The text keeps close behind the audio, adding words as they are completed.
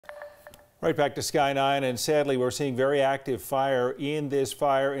Right back to Sky 9, and sadly we're seeing very active fire in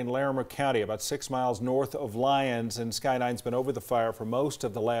Larimer County, about 6 miles north of Lyons, and Sky 9's been over the fire for most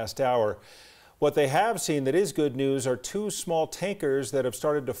of the last hour. What they have seen that is good news are two small tankers that have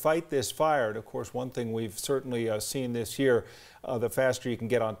started to fight this fire. And of course, one thing we've certainly seen this year, the faster you can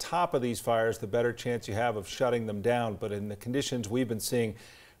get on top of these fires, the better chance you have of shutting them down. But in the conditions we've been seeing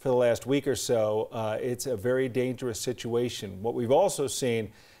for the last week or so, it's a very dangerous situation. What we've also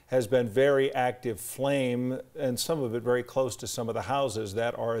seen has been very active flame, and some of it very close to some of the houses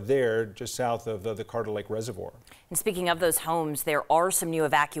that are there just south of the Carter Lake Reservoir. And speaking of those homes, there are some new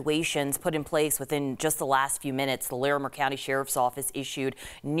evacuations put in place within just the last few minutes. The Larimer County Sheriff's Office issued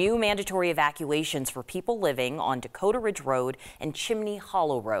new mandatory evacuations for people living on Dakota Ridge Road and Chimney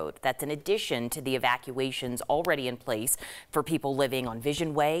Hollow Road. That's in addition to the evacuations already in place for people living on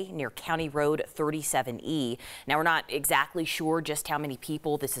Vision Way near County Road 37E. Now, we're not exactly sure just how many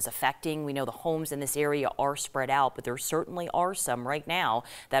people this is affecting. We know the homes in this area are spread out, but there certainly are some right now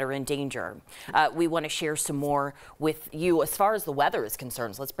that are in danger. We want to share some more with you as far as the weather is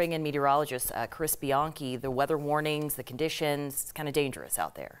concerned. So let's bring in meteorologist Chris Bianchi. The weather warnings, the conditions, it's kind of dangerous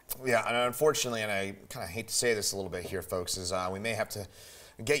out there. Yeah, and unfortunately, and I kind of hate to say this a little bit here, folks, is we may have to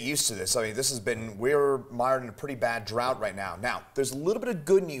get used to this. I mean, we're mired in a pretty bad drought right now. Now, there's a little bit of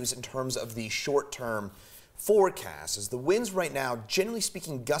good news in terms of the short-term forecast, as the winds right now, generally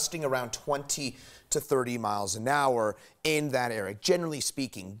speaking, gusting around 20 to 30 miles an hour in that area, generally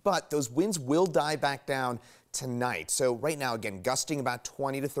speaking. But those winds will die back down tonight. So right now, again, gusting about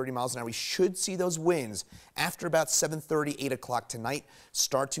 20 to 30 miles an hour. We should see those winds after about 7:30, 8 o'clock tonight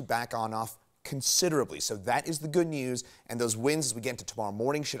start to back on off considerably. So that is the good news, and those winds as we get into tomorrow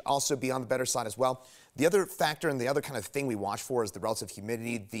morning should also be on the better side as well. The other factor and the other kind of thing we watch for is the relative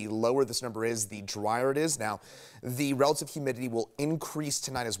humidity. The lower this number is, the drier it is. Now, the relative humidity will increase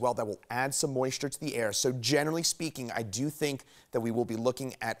tonight as well. That will add some moisture to the air. So generally speaking, I do think that we will be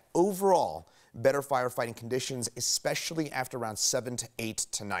looking at overall better firefighting conditions, especially after around 7 to 8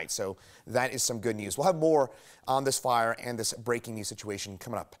 tonight. So that is some good news. We'll have more on this fire and this breaking news situation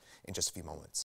coming up in just a few moments.